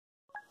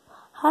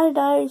Hi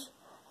guys,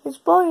 it's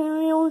Boy and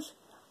Wheels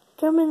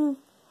coming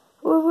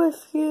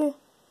with you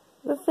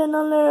with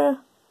another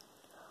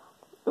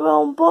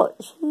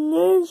Robots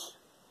news.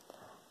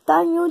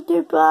 Daniel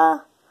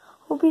Dubois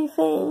will be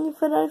fighting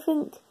for, I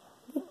think,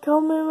 the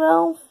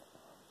Commonwealth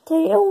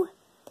title.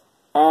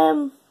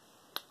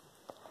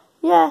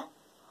 Yeah,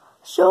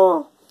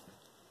 so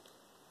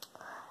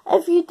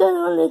if you don't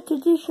know the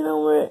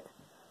traditional word,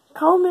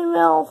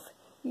 Commonwealth,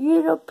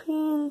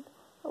 European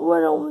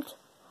world,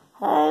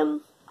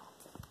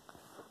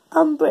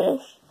 I'm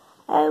British.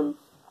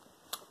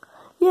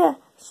 Yeah,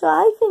 so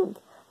I think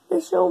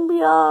this will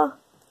be a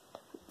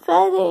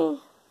very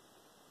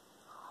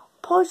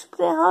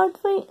possibly hard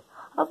fight.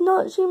 I've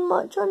not seen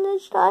much on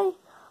this guy,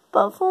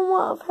 but from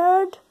what I've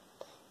heard,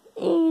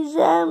 he's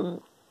a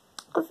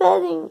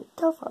very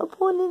tough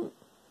opponent.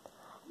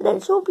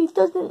 Let's hope he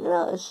doesn't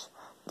let us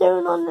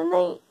down on the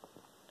night.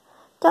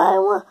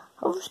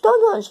 I've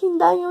still not seen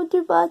Daniel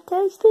Dubois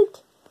tested,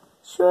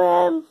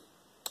 so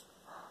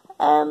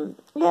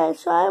yeah,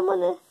 so I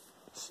wanna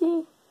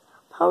see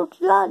how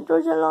that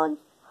goes along,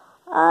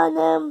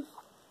 and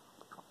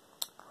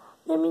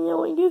let me know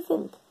what you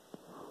think.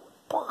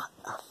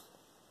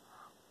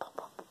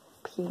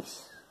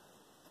 Peace.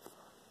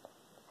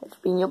 It's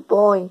been your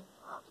boy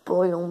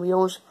on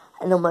Wheels,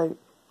 and I'm out.